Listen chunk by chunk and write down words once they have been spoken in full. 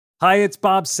Hi, it's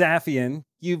Bob Safian.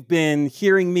 You've been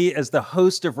hearing me as the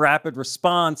host of Rapid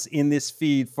Response in this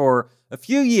feed for a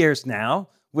few years now,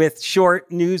 with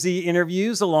short, newsy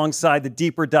interviews alongside the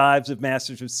deeper dives of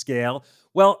Masters of Scale.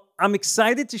 Well, I'm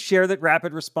excited to share that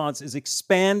Rapid Response is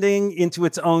expanding into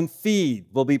its own feed.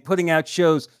 We'll be putting out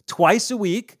shows twice a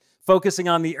week, focusing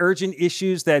on the urgent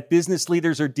issues that business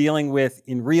leaders are dealing with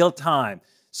in real time.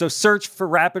 So search for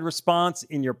Rapid Response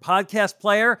in your podcast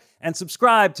player and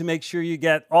subscribe to make sure you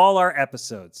get all our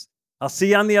episodes. I'll see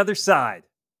you on the other side.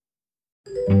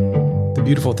 The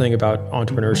beautiful thing about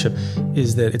entrepreneurship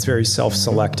is that it's very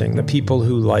self-selecting. The people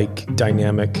who like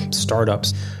dynamic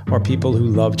startups are people who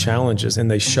love challenges, and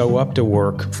they show up to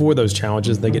work for those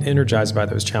challenges. They get energized by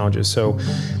those challenges. So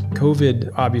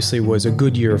COVID obviously was a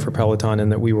good year for Peloton in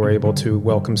that we were able to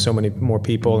welcome so many more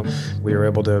people. We were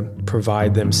able to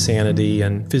provide them sanity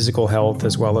and physical health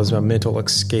as well as a mental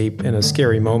escape in a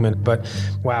scary moment. But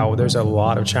wow, there's a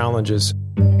lot of challenges.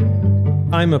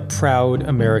 I'm a proud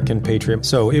American patriot,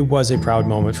 so it was a proud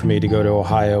moment for me to go to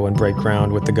Ohio and break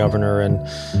ground with the governor and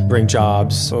bring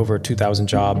jobs, over 2,000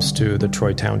 jobs to the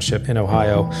Troy Township in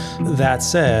Ohio. That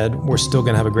said, we're still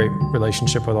going to have a great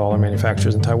relationship with all our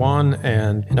manufacturers in Taiwan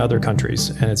and in other countries,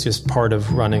 and it's just part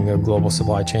of running a global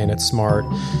supply chain. It's smart,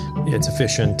 it's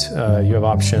efficient, you have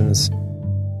options.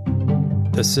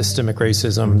 The systemic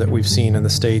racism that we've seen in the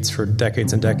States for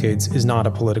decades and decades is not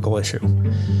a political issue.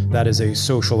 That is a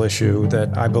social issue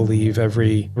that I believe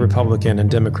every Republican and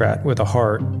Democrat with a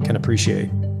heart can appreciate.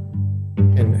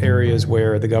 In areas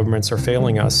where the governments are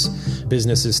failing us,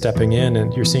 business is stepping in,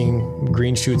 and you're seeing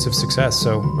green shoots of success.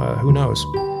 So who knows?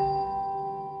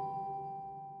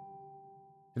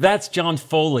 That's John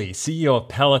Foley, CEO of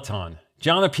Peloton.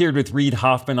 John appeared with Reid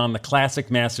Hoffman on the classic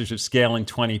Masters of Scale in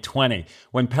 2020,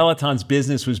 when Peloton's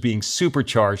business was being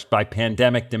supercharged by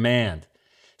pandemic demand.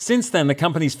 Since then, the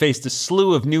company's faced a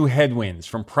slew of new headwinds,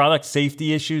 from product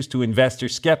safety issues to investor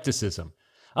skepticism.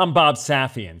 I'm Bob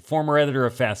Safian, former editor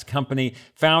of Fast Company,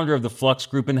 founder of the Flux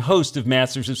Group, and host of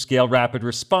Masters of Scale Rapid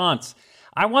Response.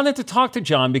 I wanted to talk to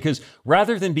John because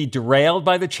rather than be derailed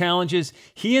by the challenges,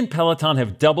 he and Peloton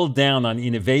have doubled down on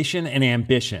innovation and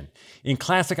ambition. In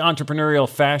classic entrepreneurial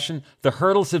fashion, the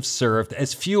hurdles have served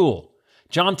as fuel.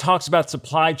 John talks about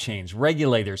supply chains,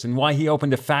 regulators, and why he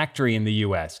opened a factory in the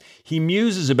US. He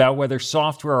muses about whether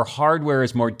software or hardware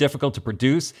is more difficult to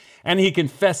produce, and he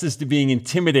confesses to being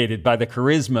intimidated by the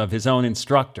charisma of his own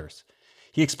instructors.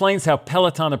 He explains how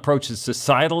Peloton approaches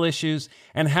societal issues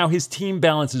and how his team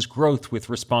balances growth with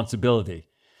responsibility.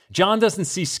 John doesn't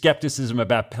see skepticism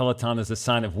about Peloton as a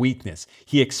sign of weakness.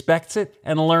 He expects it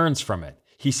and learns from it.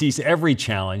 He sees every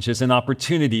challenge as an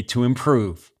opportunity to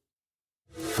improve.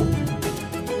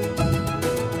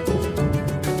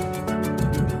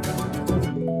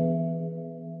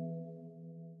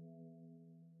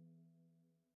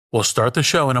 We'll start the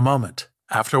show in a moment,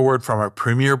 after a word from our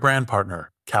premier brand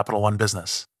partner, Capital One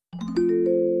Business.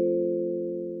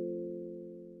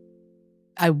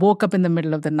 I woke up in the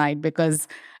middle of the night because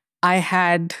I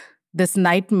had this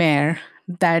nightmare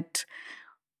that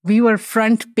we were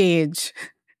front page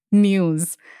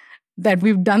news, that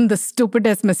we've done the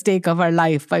stupidest mistake of our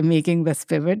life by making this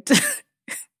pivot.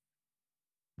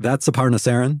 That's Aparna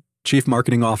Saran, Chief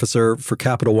Marketing Officer for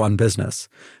Capital One Business,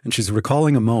 and she's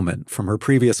recalling a moment from her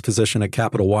previous position at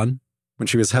Capital One when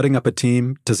she was heading up a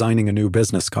team designing a new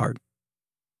business card.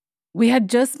 We had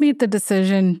just made the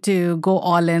decision to go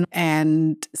all in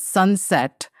and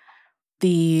sunset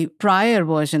the prior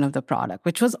version of the product,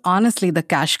 which was honestly the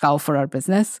cash cow for our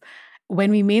business. When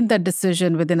we made that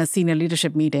decision within a senior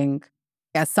leadership meeting,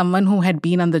 as someone who had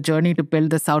been on the journey to build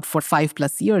this out for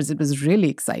 5+ years, it was really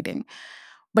exciting.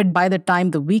 But by the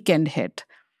time the weekend hit,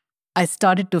 I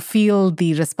started to feel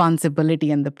the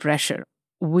responsibility and the pressure.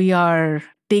 We are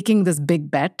taking this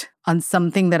big bet on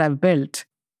something that I've built.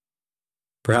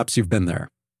 Perhaps you've been there.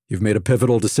 You've made a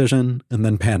pivotal decision, and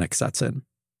then panic sets in.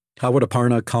 How would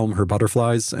Aparna calm her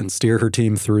butterflies and steer her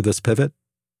team through this pivot?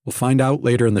 We'll find out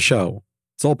later in the show.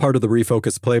 It's all part of the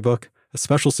Refocus Playbook, a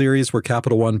special series where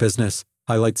Capital One Business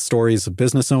highlights stories of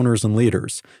business owners and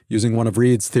leaders using one of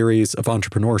Reid's theories of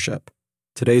entrepreneurship.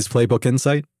 Today's Playbook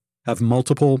Insight: have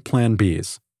multiple Plan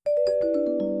Bs.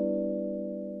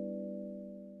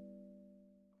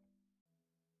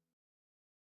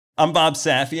 I'm Bob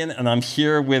Safian, and I'm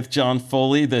here with John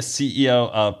Foley, the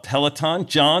CEO of Peloton.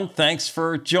 John, thanks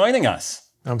for joining us.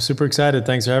 I'm super excited.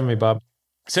 Thanks for having me, Bob.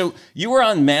 So you were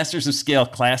on Masters of Scale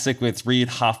Classic with Reid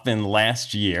Hoffman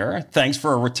last year. Thanks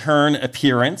for a return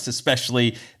appearance,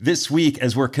 especially this week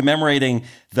as we're commemorating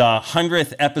the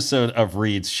 100th episode of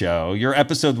Reid's show. Your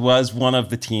episode was one of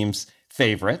the team's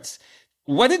favorites.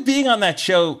 What did being on that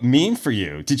show mean for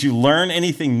you? Did you learn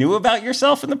anything new about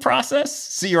yourself in the process?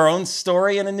 See your own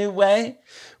story in a new way?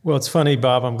 Well, it's funny,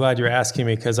 Bob. I'm glad you're asking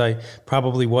me because I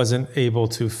probably wasn't able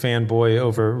to fanboy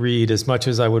over Reed as much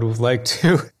as I would have liked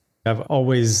to. I've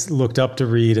always looked up to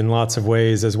Reed in lots of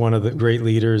ways as one of the great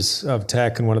leaders of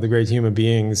tech and one of the great human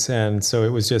beings. And so it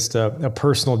was just a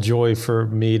personal joy for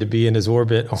me to be in his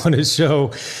orbit on his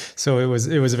show. So it was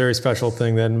a very special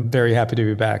thing. Then very happy to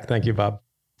be back. Thank you, Bob.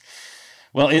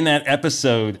 Well, in that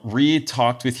episode, Reed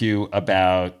talked with you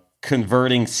about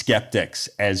converting skeptics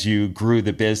as you grew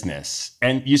the business.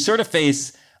 And you sort of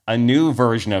face a new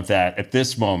version of that at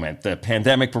this moment. The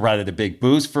pandemic provided a big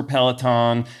boost for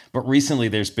Peloton, but recently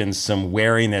there's been some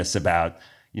wariness about,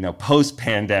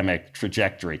 post-pandemic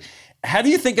trajectory. How do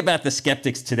you think about the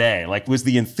skeptics today? Like, was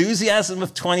the enthusiasm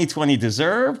of 2020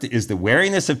 deserved? Is the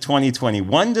wariness of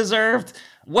 2021 deserved?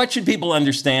 What should people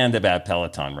understand about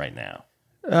Peloton right now?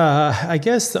 I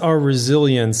guess our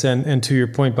resilience, and to your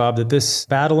point, Bob, that this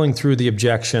battling through the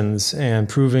objections and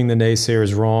proving the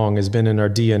naysayers wrong has been in our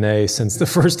DNA since the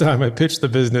first time I pitched the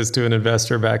business to an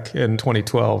investor back in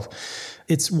 2012.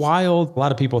 It's wild. A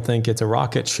lot of people think it's a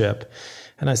rocket ship.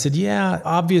 And I said, yeah,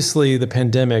 obviously the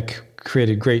pandemic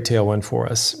created great tailwind for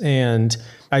us. And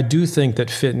I do think that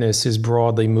fitness is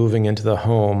broadly moving into the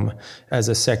home as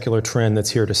a secular trend that's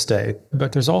here to stay.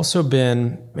 But there's also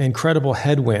been incredible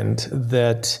headwind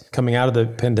that coming out of the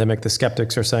pandemic, the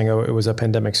skeptics are saying, oh, it was a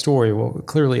pandemic story. Well,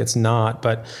 clearly it's not,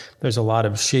 but there's a lot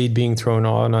of shade being thrown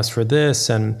on us for this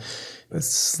and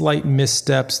slight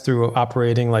missteps through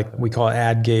operating, like we call it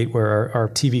ad gate, where our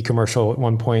TV commercial at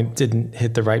one point didn't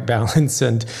hit the right balance.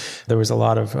 And there was a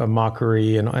lot of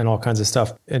mockery and all kinds of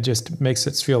stuff. It just makes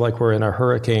us feel like we're in a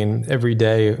hurricane every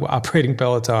day operating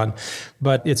Peloton.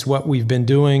 But it's what we've been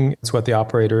doing. It's what the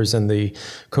operators and the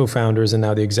co-founders and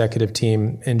now the executive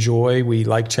team enjoy. We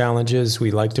like challenges.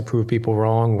 We like to prove people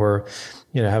wrong. We're,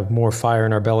 have more fire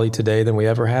in our belly today than we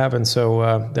ever have. And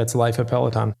so that's life at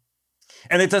Peloton.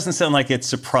 And it doesn't sound like it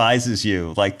surprises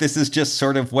you. Like, this is just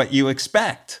sort of what you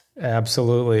expect.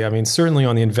 Absolutely. I mean, certainly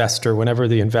on the investor, whenever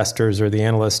the investors or the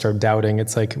analysts are doubting,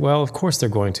 it's like, well, of course they're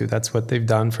going to. That's what they've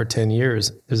done for 10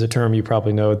 years. There's a term you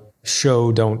probably know,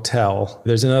 show, don't tell.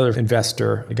 There's another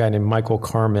investor, a guy named Michael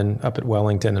Carmen up at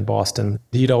Wellington in Boston.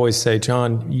 He'd always say,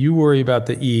 John, you worry about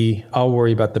the E, I'll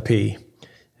worry about the P.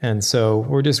 And so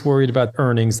we're just worried about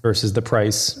earnings versus the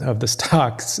price of the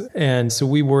stocks. And so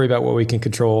we worry about what we can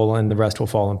control and the rest will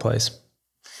fall in place.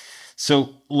 So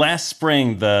last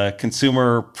spring, the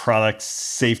Consumer Product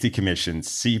Safety Commission,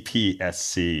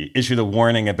 CPSC, issued a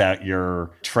warning about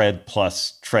your Tread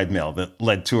Plus treadmill that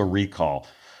led to a recall.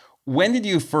 When did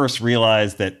you first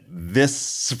realize that this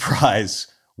surprise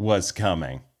was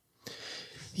coming?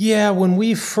 Yeah, when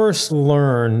we first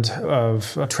learned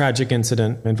of a tragic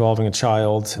incident involving a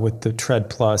child with the Tread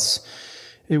Plus,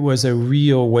 it was a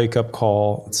real wake-up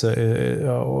call. It's a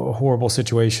horrible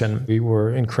situation. We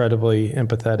were incredibly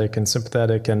empathetic and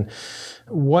sympathetic. And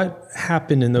what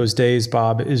happened in those days,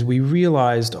 Bob, is we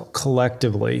realized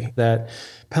collectively that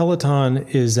Peloton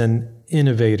is an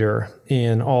innovator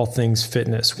in all things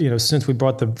fitness. Since we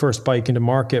brought the first bike into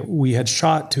market, we had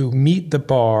shot to meet the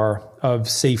bar of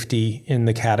safety in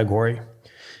the category.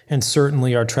 And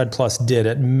certainly our Tread Plus did.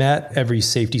 It met every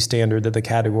safety standard that the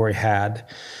category had.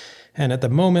 And at the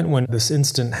moment when this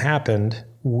incident happened,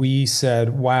 we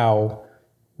said, wow,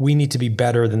 we need to be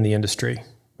better than the industry.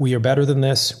 We are better than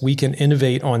this. We can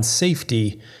innovate on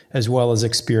safety as well as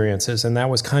experiences. And that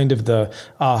was kind of the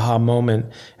aha moment.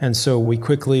 And so we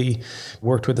quickly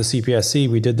worked with the CPSC.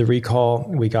 We did the recall.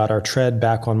 We got our Tread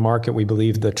back on market. We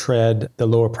believe the Tread, the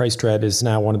lower price Tread, is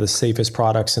now one of the safest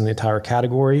products in the entire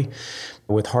category,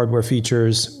 with hardware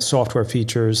features, software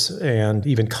features, and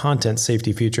even content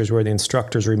safety features where the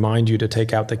instructors remind you to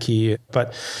take out the key.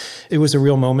 But it was a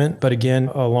real moment. But again,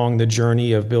 along the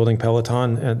journey of building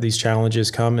Peloton, these challenges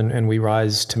come and we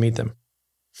rise to meet them.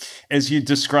 As you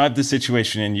describe the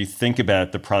situation and you think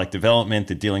about the product development,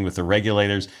 the dealing with the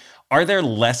regulators, are there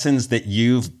lessons that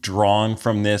you've drawn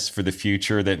from this for the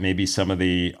future that maybe some of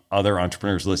the other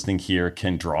entrepreneurs listening here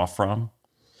can draw from?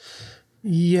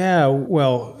 Yeah,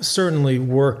 well, certainly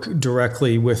work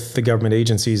directly with the government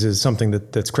agencies is something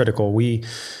that's critical. We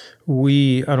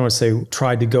I don't want to say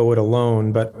tried to go it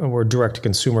alone, but we're a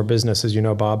direct-to-consumer business, as you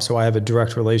know, Bob. So I have a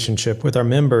direct relationship with our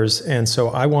members. And so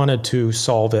I wanted to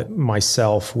solve it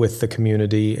myself with the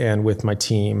community and with my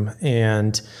team.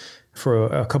 And For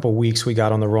a couple of weeks, we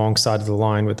got on the wrong side of the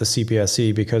line with the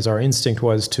CPSC because our instinct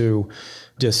was to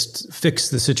just fix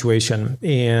the situation.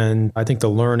 And I think the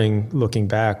learning looking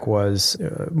back was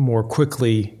more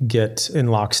quickly get in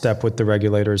lockstep with the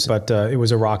regulators. But it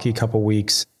was a rocky couple of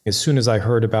weeks. As soon as I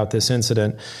heard about this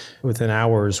incident, within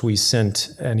hours, we sent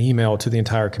an email to the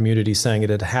entire community saying it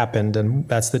had happened. And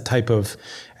that's the type of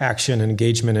action,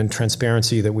 engagement, and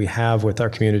transparency that we have with our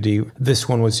community. This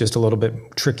one was just a little bit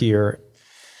trickier.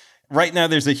 Right now,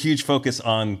 there's a huge focus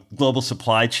on global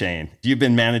supply chain. You've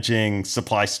been managing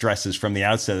supply stresses from the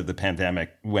outset of the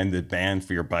pandemic when the demand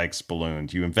for your bikes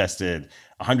ballooned. You invested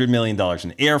 $100 million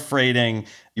in air freighting.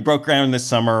 You broke ground this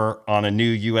summer on a new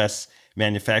U.S.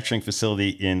 manufacturing facility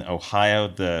in Ohio,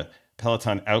 the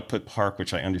Peloton Output Park,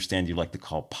 which I understand you like to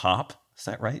call POP. Is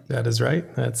that right? That is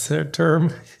right. That's their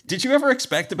term. Did you ever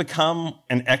expect to become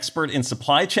an expert in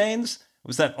supply chains?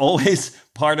 Was that always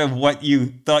part of what you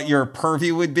thought your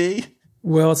purview would be?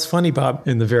 Well, it's funny, Bob.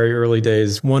 In the very early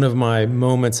days, one of my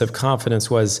moments of confidence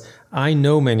was I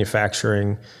know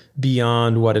manufacturing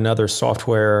beyond what another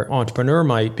software entrepreneur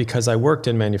might because I worked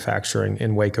in manufacturing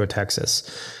in Waco,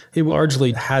 Texas. It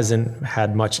largely hasn't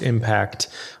had much impact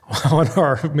on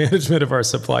our management of our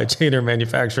supply chain or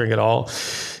manufacturing at all.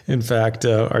 In fact,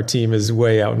 our team is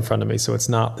way out in front of me. So it's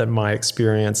not that my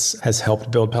experience has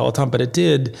helped build Peloton, but it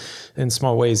did, in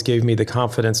small ways, gave me the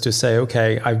confidence to say,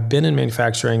 okay, I've been in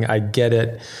manufacturing, I get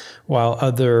it. While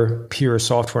other pure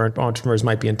software entrepreneurs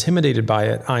might be intimidated by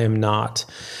it, I am not.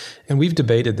 And we've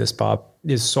debated this, Bob.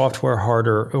 Is software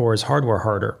harder or is hardware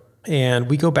harder? And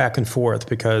we go back and forth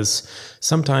because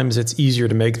sometimes it's easier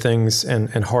to make things and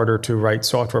harder to write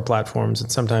software platforms.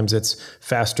 And sometimes it's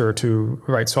faster to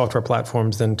write software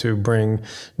platforms than to bring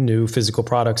new physical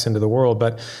products into the world.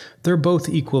 But they're both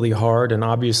equally hard. And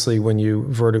obviously, when you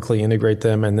vertically integrate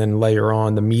them and then layer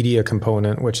on the media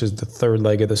component, which is the third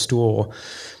leg of the stool,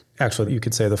 actually, you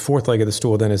could say the fourth leg of the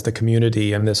stool then is the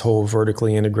community and this whole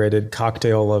vertically integrated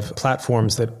cocktail of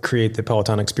platforms that create the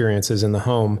Peloton experiences in the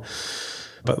home.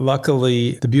 But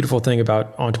luckily, the beautiful thing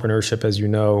about entrepreneurship, as you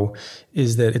know,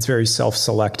 is that it's very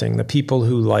self-selecting. The people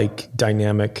who like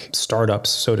dynamic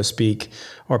startups, so to speak,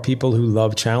 are people who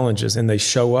love challenges and they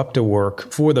show up to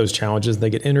work for those challenges. They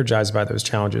get energized by those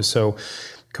challenges. So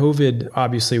COVID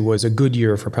obviously was a good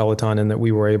year for Peloton in that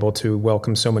we were able to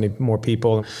welcome so many more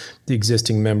people. The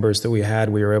existing members that we had,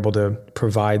 we were able to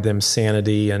provide them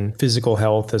sanity and physical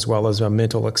health as well as a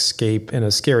mental escape in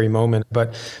a scary moment.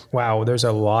 But wow, there's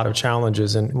a lot of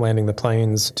challenges in landing the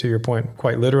planes, to your point,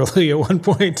 quite literally at one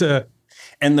point.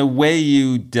 And the way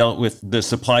you dealt with the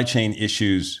supply chain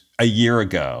issues a year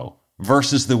ago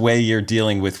versus the way you're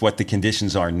dealing with what the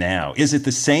conditions are now, is it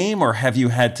the same or have you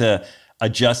had to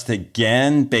adjust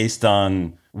again based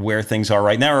on where things are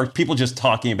right now? Or are people just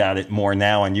talking about it more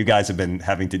now and you guys have been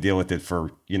having to deal with it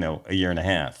for, a year and a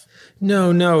half?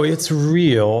 No, it's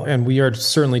real. And we are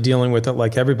certainly dealing with it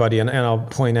like everybody. And I'll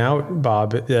point out,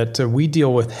 Bob, that we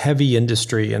deal with heavy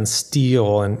industry and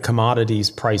steel and commodities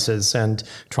prices and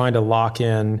trying to lock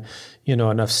in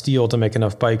enough steel to make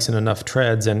enough bikes and enough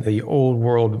treads. And the old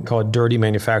world, call it dirty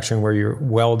manufacturing, where you're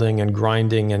welding and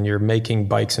grinding and you're making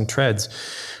bikes and treads.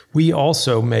 We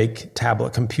also make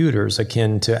tablet computers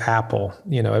akin to Apple.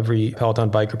 Every Peloton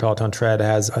bike or Peloton tread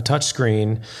has a touch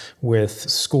screen with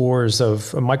scores of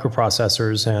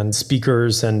microprocessors and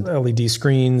speakers and LED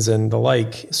screens and the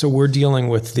like. So we're dealing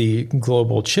with the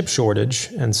global chip shortage.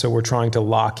 And so we're trying to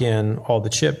lock in all the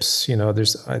chips.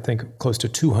 There's, I think, close to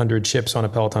 200 chips on a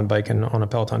Peloton bike and on a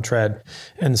Peloton tread.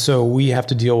 And so we have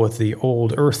to deal with the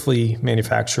old earthly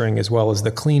manufacturing as well as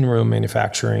the clean room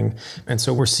manufacturing. And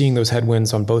so we're seeing those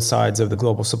headwinds on both sides of the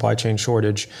global supply chain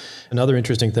shortage. Another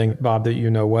interesting thing, Bob, that you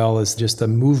know well is just the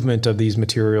movement of these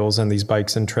materials and these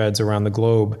bikes and treads around the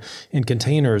globe in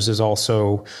containers is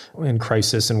also in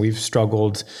crisis. And we've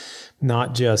struggled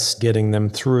not just getting them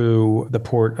through the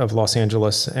port of Los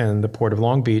Angeles and the port of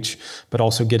Long Beach, but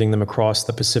also getting them across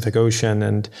the Pacific Ocean.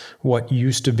 And what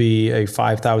used to be a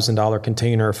 $5,000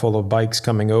 container full of bikes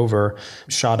coming over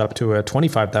shot up to a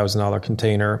 $25,000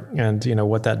 container. And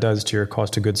what that does to your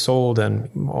cost of goods sold and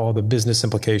all the business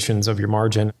implications of your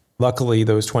margin. Luckily,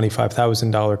 those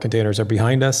 $25,000 containers are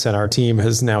behind us, and our team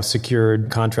has now secured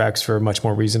contracts for much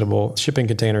more reasonable shipping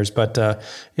containers. But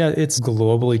it's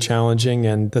globally challenging,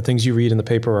 and the things you read in the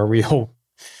paper are real.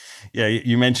 Yeah,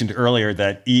 you mentioned earlier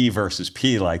that E versus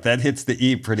P, like that hits the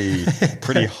E pretty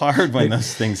hard when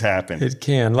those things happen. It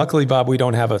can. Luckily, Bob, we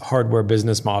don't have a hardware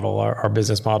business model. Our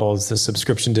business model is the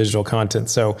subscription digital content.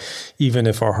 So even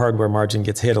if our hardware margin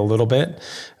gets hit a little bit,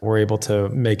 we're able to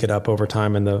make it up over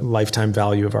time in the lifetime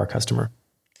value of our customer.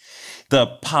 the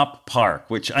Pop Park,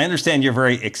 which I understand you're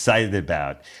very excited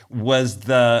about. Was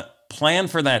the plan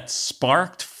for that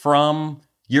sparked from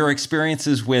your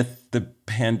experiences with the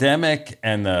pandemic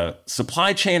and the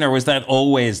supply chain, or was that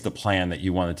always the plan that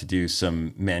you wanted to do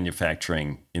some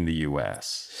manufacturing in the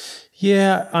U.S.?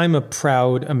 Yeah, I'm a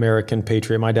proud American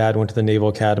patriot. My dad went to the Naval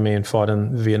Academy and fought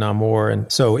in the Vietnam War.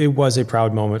 And so it was a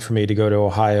proud moment for me to go to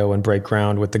Ohio and break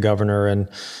ground with the governor and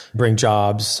bring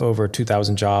jobs, over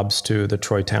 2,000 jobs to the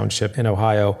Troy Township in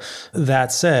Ohio.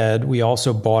 That said, we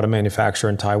also bought a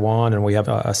manufacturer in Taiwan, and we have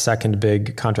a second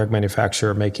big contract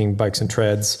manufacturer making bikes and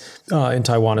treads in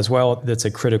Taiwan as well. That's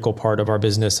a critical part of our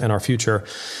business and our future.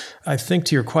 I think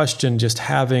to your question, just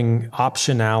having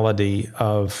optionality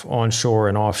of onshore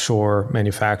and offshore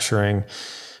manufacturing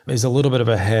is a little bit of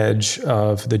a hedge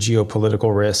of the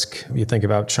geopolitical risk. You think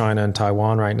about China and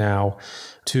Taiwan right now.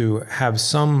 To have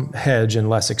some hedge and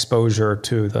less exposure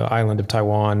to the island of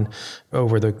Taiwan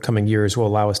over the coming years will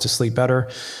allow us to sleep better.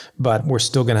 But we're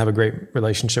still going to have a great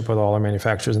relationship with all our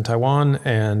manufacturers in Taiwan,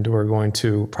 and we're going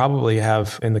to probably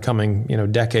have in the coming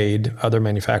decade other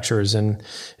manufacturers in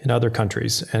other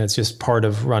countries. And it's just part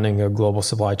of running a global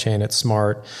supply chain. It's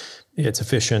smart, it's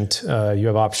efficient, you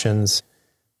have options.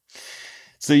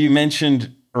 So you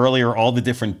mentioned earlier all the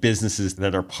different businesses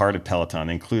that are part of Peloton,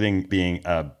 including being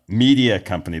a media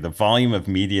company. The volume of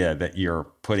media that you're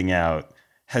putting out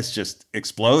has just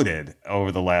exploded over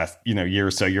the last year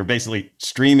or so. You're basically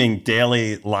streaming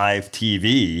daily live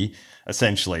TV,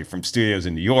 essentially, from studios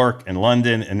in New York and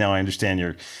London. And now I understand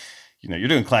you're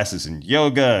doing classes in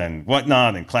yoga and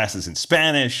whatnot, and classes in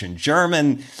Spanish and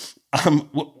German.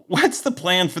 What's the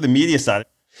plan for the media side?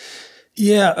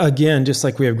 Yeah, again, just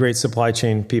like we have great supply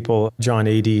chain people, John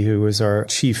Adey, who is our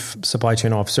chief supply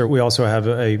chain officer, we also have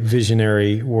a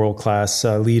visionary world-class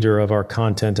leader of our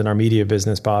content and our media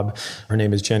business, Bob. Her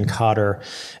name is Jen Cotter,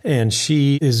 and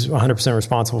she is 100%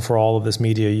 responsible for all of this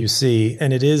media you see,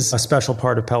 and it is a special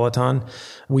part of Peloton.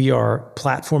 We are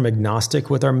platform agnostic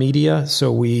with our media,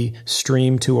 so we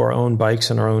stream to our own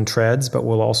bikes and our own treads, but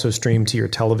we'll also stream to your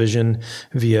television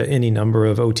via any number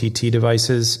of OTT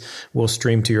devices. We'll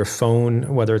stream to your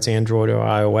phone, whether it's Android or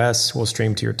iOS. We'll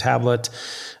stream to your tablet.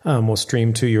 We'll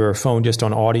stream to your phone just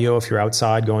on audio if you're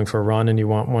outside going for a run and you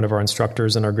want one of our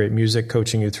instructors and our great music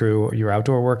coaching you through your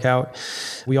outdoor workout.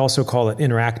 We also call it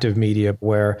interactive media,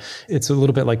 where it's a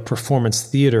little bit like performance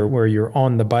theater, where you're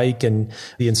on the bike and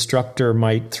the instructor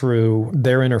might, through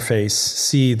their interface,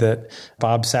 see that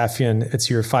Bob Safian, it's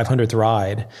your 500th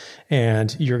ride,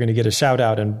 and you're going to get a shout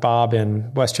out. And Bob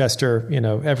in Westchester,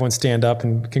 everyone stand up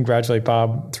and congratulate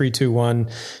Bob. 3, 2, 1,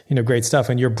 great stuff.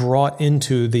 And you're brought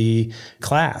into the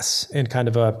class in kind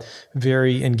of a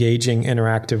very engaging,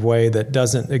 interactive way that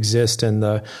doesn't exist in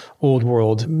the old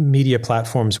world media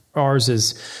platforms. Ours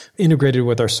is integrated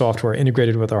with our software,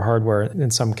 integrated with our hardware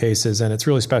in some cases, and it's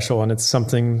really special, and it's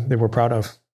something that we're proud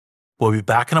of. We'll be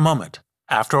back in a moment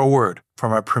after a word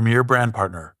from our premier brand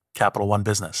partner, Capital One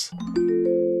Business.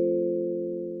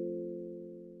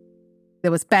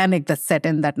 There was panic that set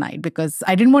in that night because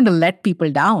I didn't want to let people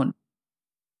down.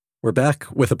 We're back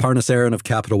with Aparna Saran of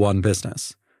Capital One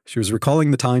Business. She was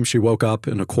recalling the time she woke up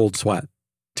in a cold sweat,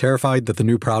 terrified that the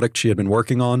new product she had been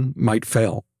working on might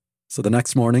fail. So the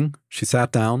next morning, she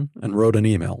sat down and wrote an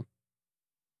email.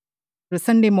 It was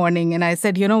Sunday morning, and I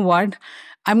said, you know what?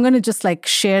 I'm going to just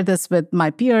share this with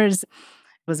my peers. It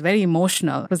was very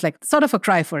emotional. It was sort of a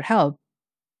cry for help.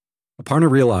 Aparna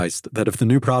realized that if the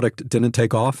new product didn't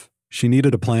take off, she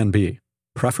needed a plan B,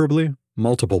 preferably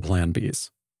multiple plan Bs.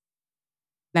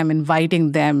 I'm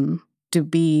inviting them to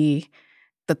be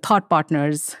the thought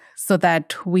partners so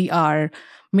that we are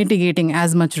mitigating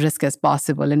as much risk as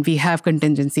possible, and we have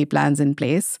contingency plans in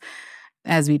place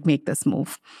as we make this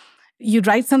move. You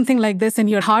write something like this and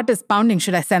your heart is pounding,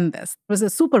 should I send this? It was a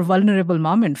super vulnerable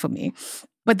moment for me.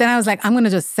 But then I was I'm going to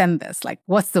just send this.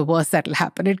 What's the worst that'll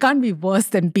happen? It can't be worse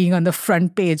than being on the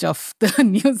front page of the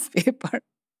newspaper.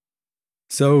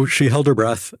 So she held her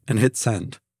breath and hit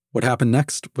send. What happened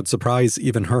next would surprise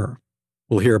even her.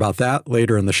 We'll hear about that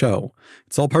later in the show.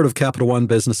 It's all part of Capital One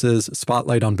Business's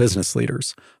Spotlight on Business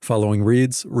Leaders, following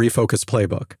Reed's Refocus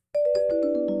Playbook.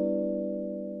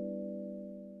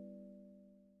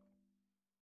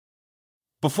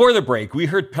 Before the break, we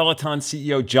heard Peloton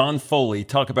CEO John Foley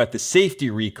talk about the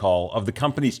safety recall of the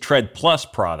company's Tread Plus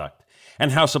product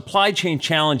and how supply chain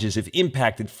challenges have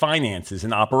impacted finances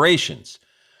and operations.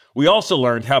 We also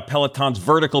learned how Peloton's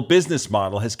vertical business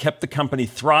model has kept the company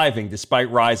thriving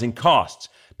despite rising costs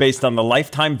based on the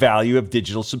lifetime value of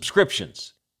digital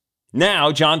subscriptions.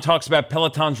 Now, John talks about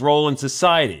Peloton's role in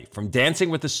society, from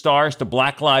Dancing with the Stars to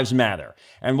Black Lives Matter,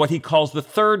 and what he calls the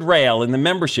third rail in the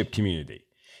membership community.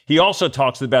 He also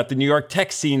talks about the New York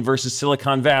tech scene versus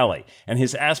Silicon Valley and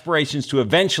his aspirations to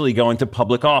eventually go into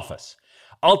public office.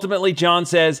 Ultimately, John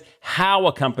says how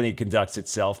a company conducts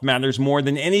itself matters more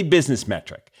than any business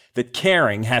metric, that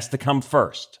caring has to come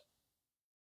first.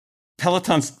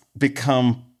 Peloton's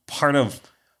become part of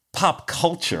pop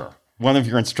culture. One of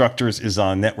your instructors is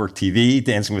on network TV,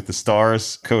 Dancing with the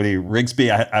Stars, Cody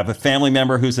Rigsby. I have a family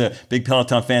member who's a big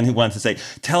Peloton fan who wanted to say,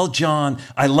 tell John,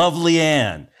 I love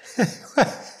Leanne.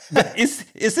 Is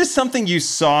this something you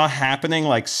saw happening,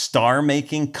 like star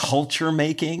making, culture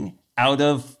making out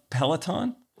of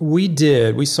Peloton? We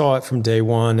did. We saw it from day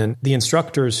one. And the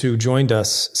instructors who joined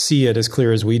us see it as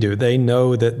clear as we do. They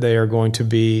know that they are going to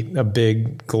be a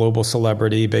big global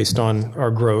celebrity based on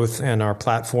our growth and our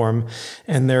platform.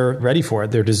 And they're ready for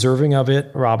it. They're deserving of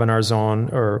it. Robin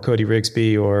Arzon or Cody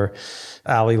Rigsby or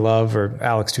Ali Love or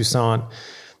Alex Toussaint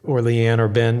or Leanne or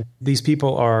Ben. These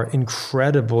people are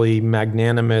incredibly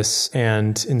magnanimous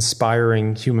and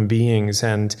inspiring human beings.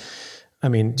 And I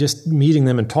mean, just meeting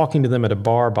them and talking to them at a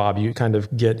bar, Bob, you kind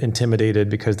of get intimidated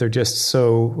because they're just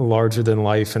so larger than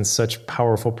life and such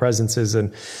powerful presences.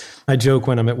 And I joke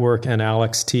when I'm at work and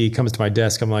Alex T comes to my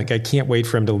desk, I'm like, I can't wait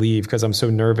for him to leave because I'm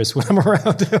so nervous when I'm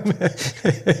around him.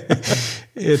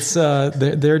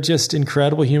 They're just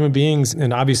incredible human beings.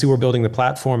 And obviously we're building the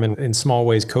platform and in small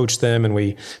ways coach them and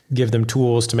we give them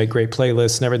tools to make great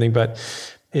playlists and everything. But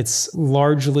it's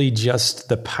largely just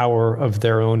the power of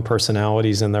their own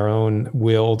personalities and their own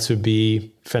will to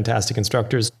be fantastic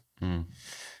instructors.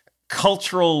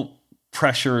 Cultural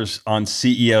pressures on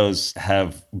CEOs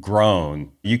have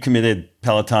grown. You committed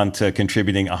Peloton to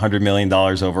contributing $100 million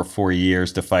over 4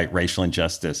 years to fight racial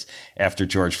injustice after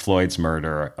George Floyd's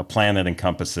murder, a plan that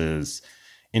encompasses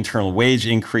internal wage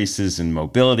increases and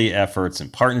mobility efforts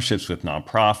and partnerships with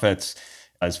nonprofits,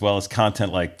 as well as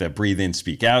content like the Breathe In,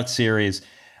 Speak Out series.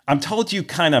 I'm told you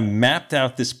kind of mapped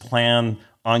out this plan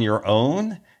on your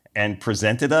own and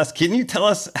presented us. Can you tell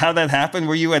us how that happened?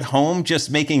 Were you at home just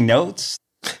making notes?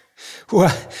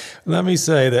 Well, let me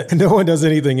say that no one does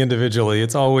anything individually.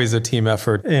 It's always a team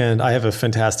effort. And I have a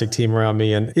fantastic team around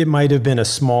me. And it might have been a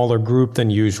smaller group than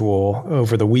usual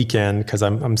over the weekend because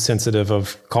I'm sensitive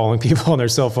of calling people on their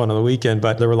cell phone on the weekend.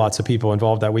 But there were lots of people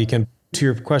involved that weekend. To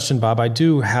your question, Bob, I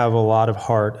do have a lot of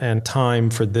heart and time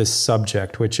for this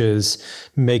subject, which is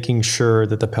making sure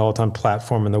that the Peloton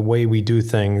platform and the way we do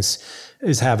things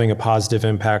is having a positive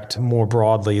impact more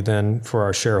broadly than for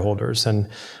our shareholders. And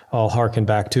I'll harken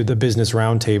back to the business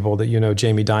roundtable that,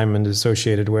 Jamie Dimon is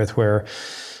associated with, where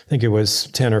I think it was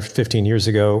 10 or 15 years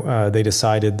ago, they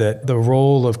decided that the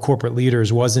role of corporate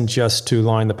leaders wasn't just to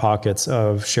line the pockets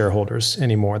of shareholders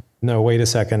anymore. No, wait a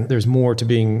second. There's more to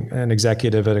being an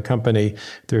executive at a company.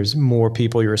 There's more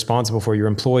people you're responsible for, your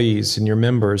employees and your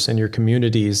members and your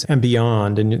communities and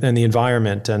beyond, and the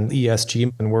environment and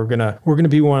ESG. And we're gonna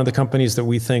be one of the companies that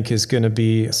we think is going to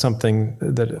be something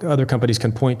that other companies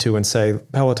can point to and say,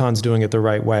 Peloton's doing it the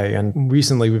right way. And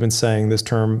recently we've been saying this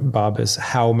term, Bob, is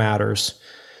how matters.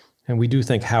 And we do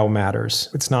think how matters.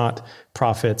 It's not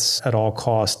profits at all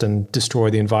cost and destroy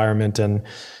the environment and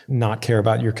not care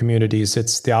about your communities.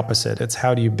 It's the opposite. It's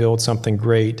how do you build something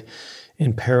great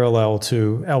in parallel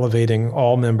to elevating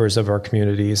all members of our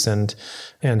communities and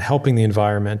helping the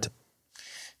environment.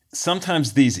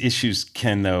 Sometimes these issues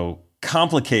can, though,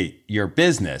 complicate your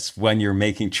business when you're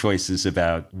making choices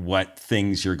about what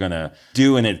things you're going to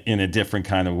do in a different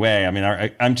kind of way. I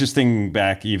mean, I'm just thinking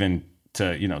back even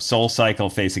to,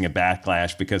 SoulCycle facing a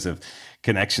backlash because of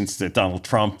connections to Donald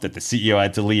Trump that the CEO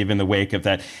had to leave in the wake of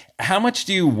that. How much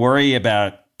do you worry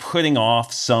about putting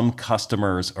off some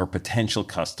customers or potential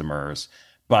customers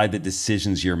by the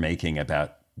decisions you're making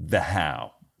about the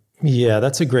how? Yeah,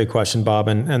 that's a great question, Bob.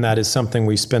 And that is something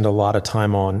we spend a lot of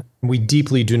time on. We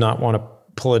deeply do not want to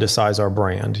politicize our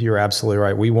brand. You're absolutely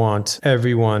right. We want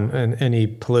everyone in any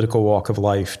political walk of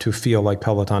life to feel like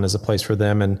Peloton is a place for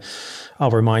them. And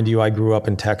I'll remind you, I grew up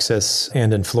in Texas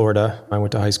and in Florida. I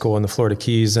went to high school in the Florida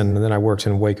Keys, and then I worked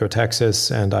in Waco,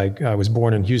 Texas, and I was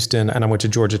born in Houston, and I went to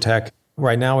Georgia Tech.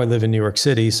 Right now, I live in New York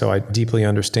City, so I deeply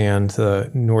understand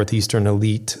the Northeastern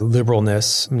elite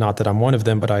liberalness. Not that I'm one of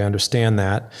them, but I understand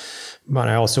that. But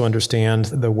I also understand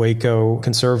the Waco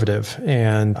conservative,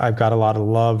 and I've got a lot of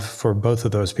love for both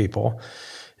of those people.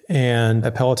 And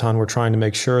at Peloton, we're trying to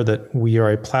make sure that we are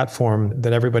a platform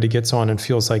that everybody gets on and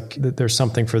feels like that there's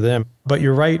something for them. But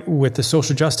you're right, with the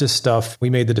social justice stuff, we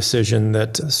made the decision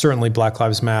that certainly Black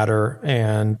Lives Matter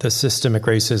and the systemic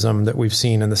racism that we've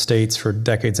seen in the States for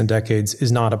decades and decades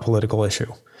is not a political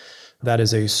issue. That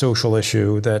is a social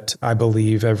issue that I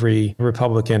believe every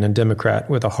Republican and Democrat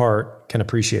with a heart can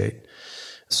appreciate.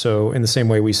 So in the same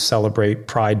way we celebrate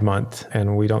Pride Month,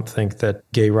 and we don't think that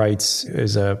gay rights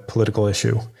is a political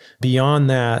issue. Beyond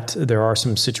that, there are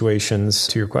some situations,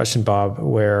 to your question, Bob,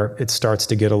 where it starts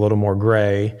to get a little more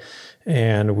gray,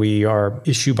 and we are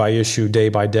issue by issue, day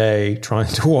by day, trying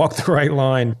to walk the right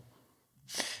line.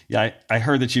 Yeah, I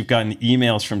heard that you've gotten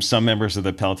emails from some members of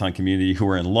the Peloton community who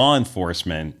are in law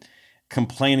enforcement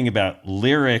complaining about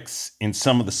lyrics in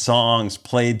some of the songs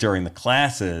played during the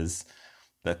classes,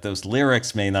 that those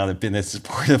lyrics may not have been as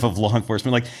supportive of law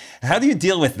enforcement. Like, how do you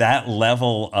deal with that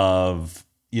level of,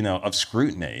 of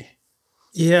scrutiny?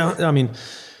 Yeah, I mean,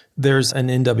 there's an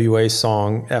NWA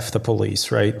song, F the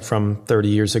Police, right, from 30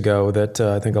 years ago that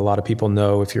I think a lot of people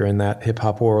know if you're in that hip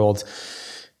hop world.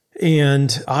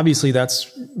 And obviously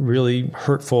that's really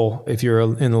hurtful if you're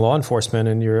in law enforcement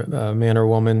and you're a man or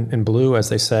woman in blue, as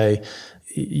they say.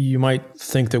 You might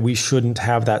think that we shouldn't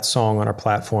have that song on our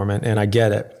platform, and I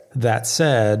get it. That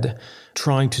said,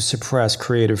 trying to suppress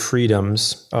creative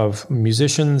freedoms of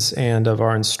musicians and of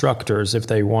our instructors, if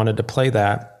they wanted to play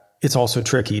that, it's also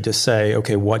tricky to say,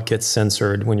 okay, what gets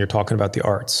censored when you're talking about the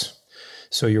arts?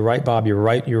 So you're right, Bob, you're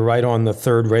right on the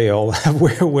third rail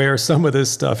where some of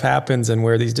this stuff happens and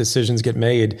where these decisions get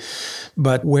made.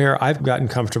 But where I've gotten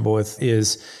comfortable with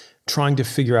is trying to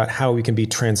figure out how we can be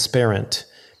transparent.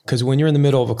 Because when you're in the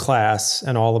middle of a class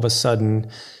and all of a sudden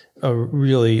a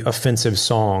really offensive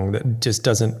song that just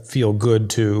doesn't feel good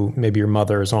to maybe your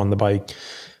mother's on the bike.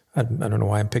 I don't know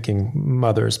why I'm picking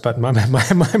mothers, but my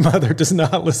mother does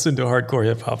not listen to hardcore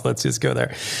hip hop. Let's just go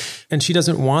there. And she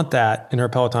doesn't want that in her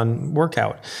Peloton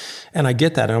workout. And I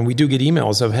get that. And we do get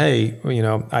emails of, hey,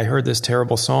 I heard this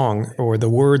terrible song or the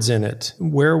words in it.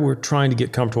 Where we're trying to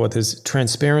get comfortable with is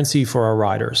transparency for our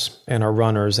riders and our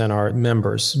runners and our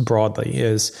members broadly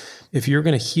is, if you're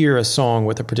going to hear a song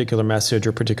with a particular message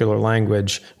or particular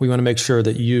language, we want to make sure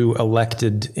that you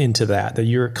elected into that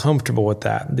you're comfortable with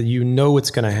that you know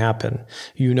it's going to happen.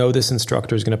 This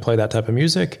instructor is going to play that type of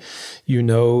music.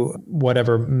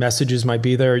 Whatever messages might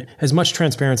be there. As much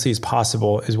transparency as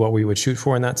possible is what we would shoot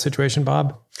for in that situation,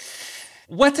 Bob.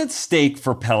 What's at stake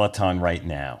for Peloton right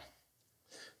now?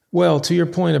 Well, to your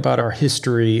point about our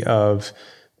history of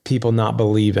people not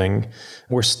believing,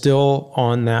 we're still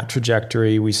on that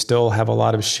trajectory. We still have a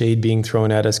lot of shade being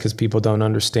thrown at us because people don't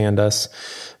understand us.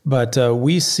 But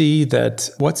we see that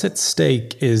what's at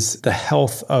stake is the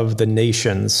health of the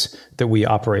nations that we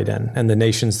operate in and the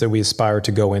nations that we aspire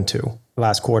to go into.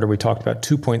 Last quarter, we talked about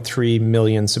 2.3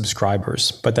 million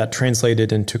subscribers, but that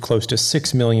translated into close to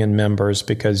 6 million members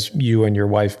because you and your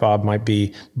wife, Bob, might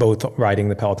be both riding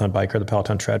the Peloton bike or the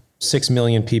Peloton tread. 6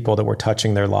 million people that were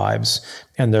touching their lives,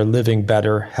 and they're living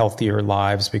better, healthier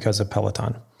lives because of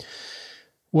Peloton.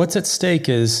 What's at stake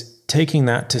is taking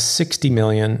that to 60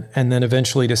 million and then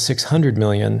eventually to 600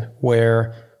 million,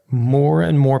 where more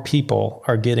and more people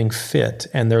are getting fit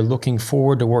and they're looking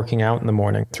forward to working out in the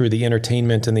morning through the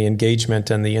entertainment and the engagement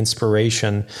and the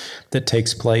inspiration that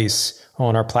takes place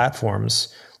on our platforms.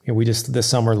 We just this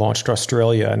summer launched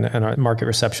Australia, and our market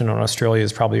reception on Australia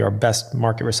is probably our best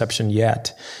market reception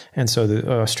yet. And so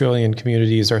the Australian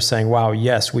communities are saying, wow,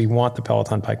 yes, we want the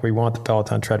Peloton bike, we want the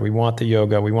Peloton tread, we want the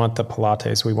yoga, we want the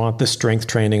Pilates, we want the strength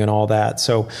training and all that.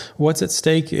 So what's at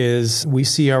stake is we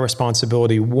see our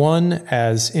responsibility, one,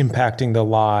 as impacting the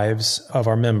lives of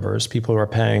our members, people who are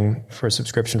paying for a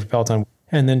subscription for Peloton.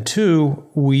 And then two,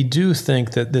 we do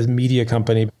think that the media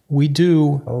company, we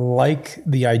do like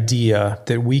the idea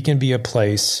that we can be a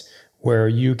place where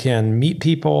you can meet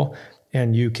people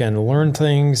and you can learn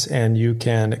things and you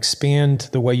can expand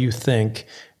the way you think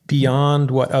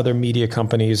beyond what other media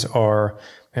companies are.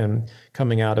 And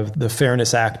coming out of the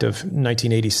Fairness Act of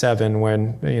 1987,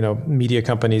 when, media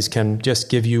companies can just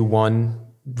give you one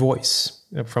voice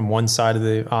from one side of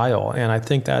the aisle. And I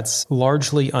think that's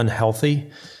largely unhealthy.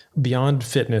 Beyond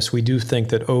fitness, we do think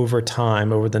that over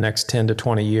time, over the next 10 to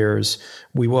 20 years,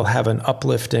 we will have an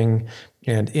uplifting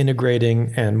and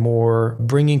integrating and more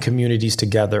bringing communities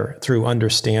together through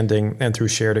understanding and through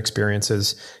shared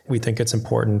experiences. We think it's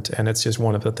important, and it's just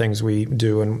one of the things we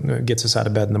do and gets us out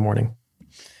of bed in the morning.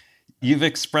 You've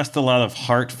expressed a lot of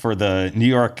heart for the New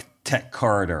York Tech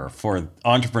Corridor, for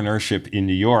entrepreneurship in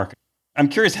New York. I'm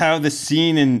curious how the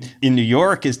scene in New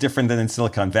York is different than in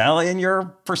Silicon Valley in your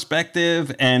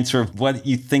perspective, and sort of what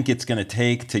you think it's going to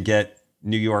take to get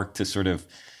New York to sort of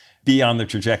be on the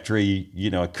trajectory,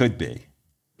 it could be.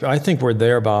 I think we're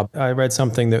there, Bob. I read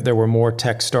something that there were more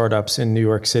tech startups in New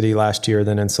York City last year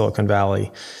than in Silicon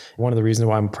Valley. One of the reasons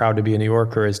why I'm proud to be a New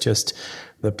Yorker is just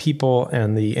the people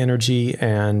and the energy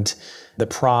and the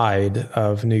pride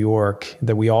of New York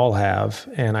that we all have.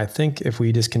 And I think if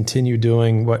we just continue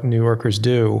doing what New Yorkers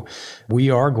do, we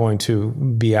are going to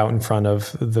be out in front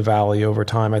of the Valley over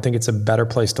time. I think it's a better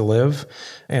place to live.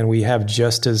 And we have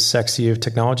just as sexy of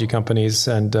technology companies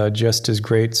and just as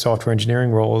great software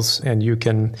engineering roles. And you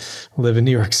can live in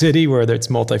New York City where it's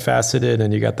multifaceted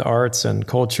and you got the arts and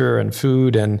culture and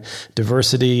food and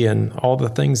diversity and all the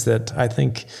things that I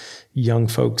think young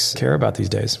folks care about these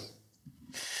days.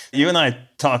 You and I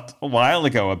talked a while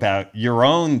ago about your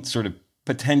own sort of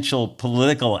potential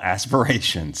political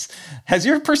aspirations. Has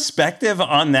your perspective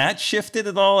on that shifted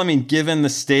at all? I mean, given the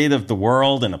state of the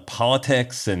world and of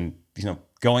politics and,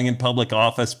 going in public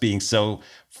office being so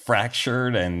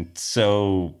fractured and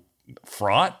so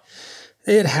fraught?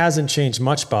 It hasn't changed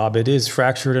much, Bob. It is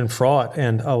fractured and fraught,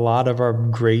 and a lot of our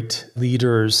great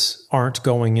leaders aren't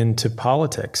going into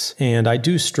politics. And I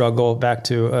do struggle back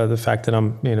to the fact that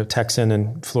I'm, Texan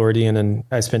and Floridian, and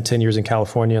I spent 10 years in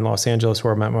California and Los Angeles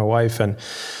where I met my wife, and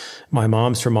my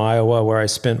mom's from Iowa where I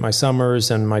spent my summers,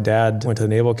 and my dad went to the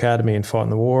Naval Academy and fought in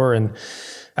the war. And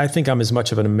I think I'm as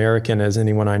much of an American as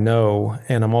anyone I know,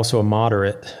 and I'm also a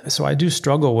moderate. So I do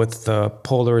struggle with the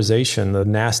polarization, the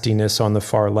nastiness on the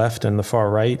far left and the far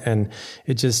right, and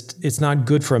it's not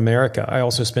good for America. I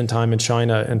also spend time in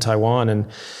China and Taiwan, and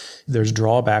there's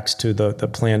drawbacks to the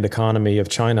planned economy of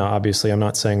China. Obviously, I'm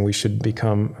not saying we should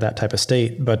become that type of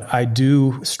state, but I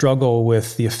do struggle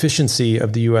with the efficiency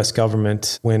of the U.S.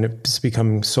 government when it's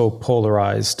becoming so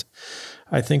polarized.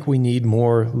 I think we need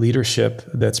more leadership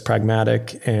that's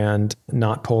pragmatic and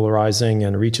not polarizing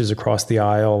and reaches across the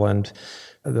aisle, and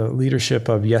the leadership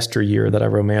of yesteryear that I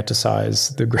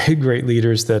romanticize, the great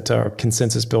leaders that are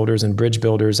consensus builders and bridge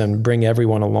builders and bring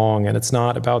everyone along. And it's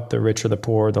not about the rich or the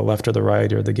poor, the left or the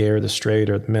right, or the gay or the straight,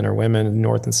 or the men or women,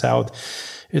 north and south.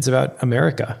 It's about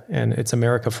America, and it's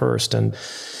America first. And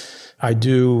I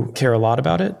do care a lot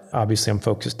about it. Obviously, I'm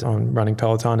focused on running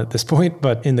Peloton at this point,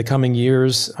 but in the coming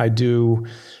years, I do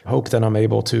hope that I'm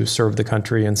able to serve the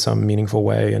country in some meaningful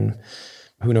way. And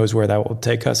who knows where that will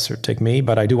take us or take me,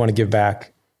 but I do want to give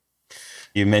back.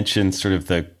 You mentioned sort of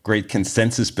the great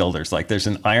consensus builders. Like there's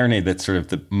an irony that sort of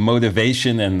the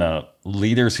motivation and the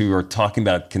leaders who are talking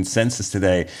about consensus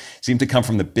today seem to come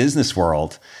from the business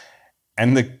world.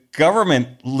 And the government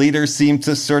leaders seem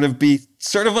to sort of be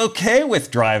okay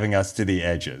with driving us to the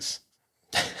edges.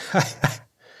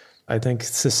 I think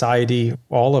society,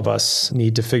 all of us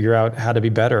need to figure out how to be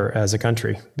better as a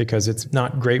country, because it's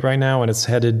not great right now and it's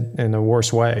headed in a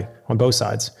worse way on both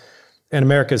sides. And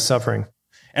America is suffering.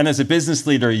 And as a business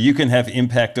leader, you can have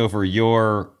impact over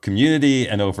your community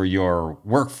and over your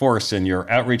workforce and your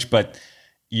outreach, but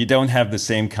you don't have the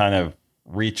same kind of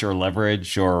reach or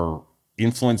leverage or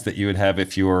influence that you would have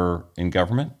if you were in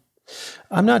government?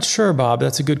 I'm not sure, Bob.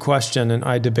 That's a good question. And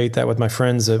I debate that with my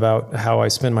friends about how I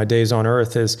spend my days on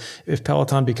Earth is if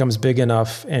Peloton becomes big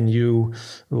enough and you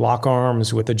lock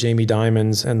arms with the Jamie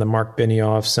Dimons and the Mark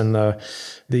Benioffs and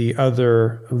the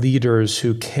other leaders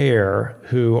who care,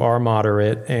 who are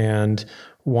moderate and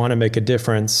want to make a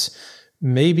difference,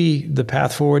 maybe the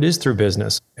path forward is through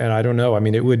business. And I don't know. I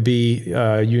mean, it would be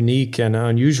unique and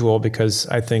unusual because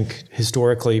I think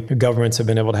historically governments have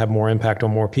been able to have more impact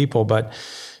on more people. But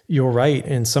you're right.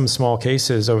 In some small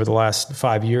cases over the last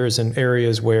 5 years in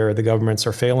areas where the governments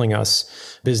are failing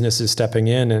us, business is stepping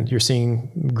in and you're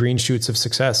seeing green shoots of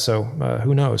success. So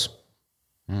who knows?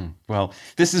 Well,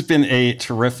 this has been a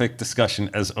terrific discussion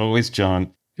as always,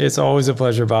 John. It's always a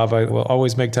pleasure, Bob. I will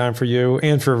always make time for you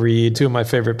and for Reed, two of my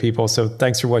favorite people. So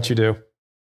thanks for what you do.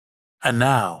 And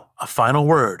now, a final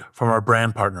word from our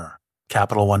brand partner,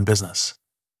 Capital One Business.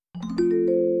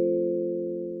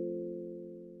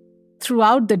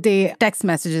 Throughout the day, text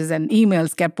messages and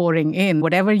emails kept pouring in.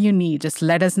 Whatever you need, just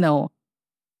let us know.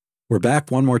 We're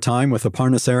back one more time with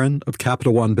Aparna Saran of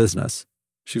Capital One Business.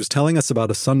 She was telling us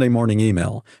about a Sunday morning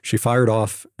email she fired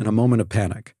off in a moment of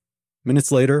panic.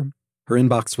 Minutes later, her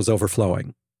inbox was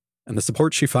overflowing, and the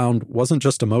support she found wasn't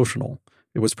just emotional,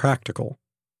 it was practical.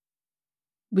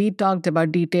 We talked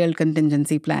about detailed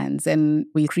contingency plans, and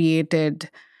we created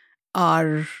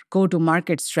our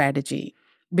go-to-market strategy.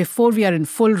 Before we are in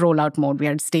full rollout mode, we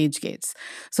had stage gates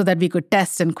so that we could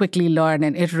test and quickly learn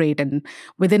and iterate. And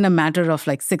within a matter of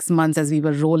like 6 months, as we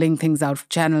were rolling things out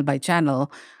channel by channel,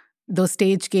 those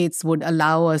stage gates would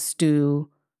allow us to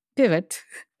pivot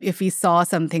if we saw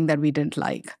something that we didn't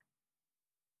like.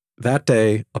 That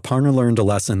day, Aparna learned a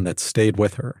lesson that stayed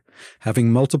with her.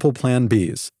 Having multiple plan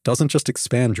Bs doesn't just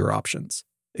expand your options,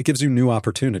 it gives you new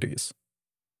opportunities.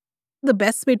 The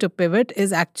best way to pivot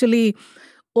is actually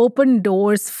open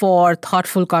doors for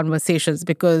thoughtful conversations,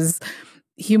 because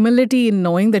humility in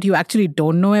knowing that you actually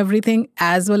don't know everything,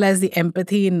 as well as the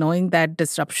empathy in knowing that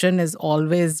disruption is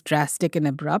always drastic and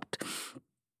abrupt,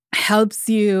 helps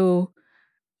you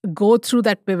go through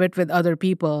that pivot with other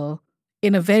people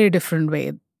in a very different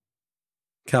way.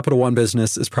 Capital One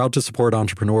Business is proud to support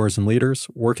entrepreneurs and leaders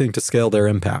working to scale their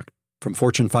impact, from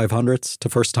Fortune 500s to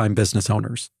first-time business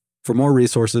owners. For more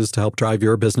resources to help drive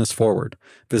your business forward,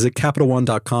 visit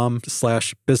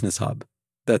CapitalOne.com/BusinessHub.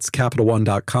 That's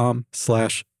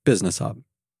CapitalOne.com/BusinessHub.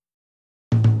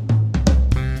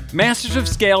 Masters of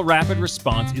Scale Rapid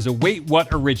Response is a Wait What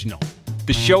original.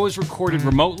 The show is recorded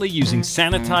remotely using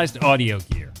sanitized audio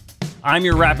gear. I'm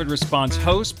your Rapid Response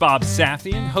host, Bob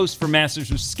Safian. Host for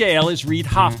Masters of Scale is Reid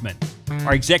Hoffman.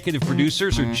 Our executive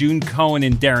producers are June Cohen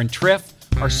and Darren Triff.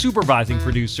 Our supervising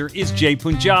producer is Jay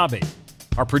Punjabi.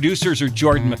 Our producers are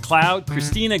Jordan McLeod,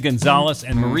 Christina Gonzalez,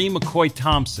 and Marie McCoy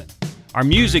Thompson. Our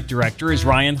music director is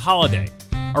Ryan Holiday.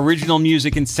 Original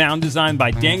music and sound design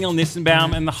by Daniel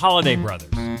Nissenbaum and the Holiday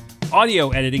Brothers. Audio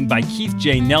editing by Keith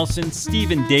J. Nelson,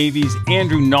 Stephen Davies,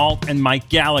 Andrew Nault, and Mike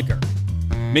Gallagher.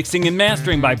 Mixing and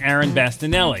mastering by Aaron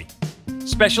Bastinelli.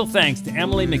 Special thanks to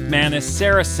Emily McManus,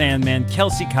 Sarah Sandman,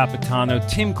 Kelsey Capitano,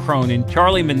 Tim Cronin,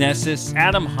 Charlie Meneses,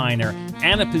 Adam Heiner,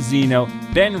 Anna Pizzino,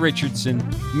 Ben Richardson,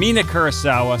 Mina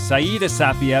Kurosawa, Saida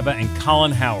Sapieva, and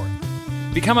Colin Howard.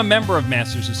 Become a member of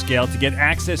Masters of Scale to get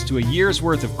access to a year's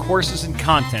worth of courses and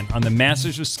content on the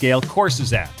Masters of Scale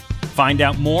Courses app. Find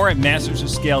out more at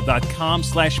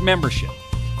mastersofscale.com/membership.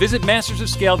 Visit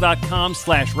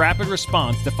mastersofscale.com/rapid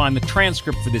response to find the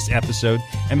transcript for this episode,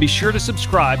 and be sure to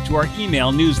subscribe to our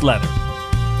email newsletter.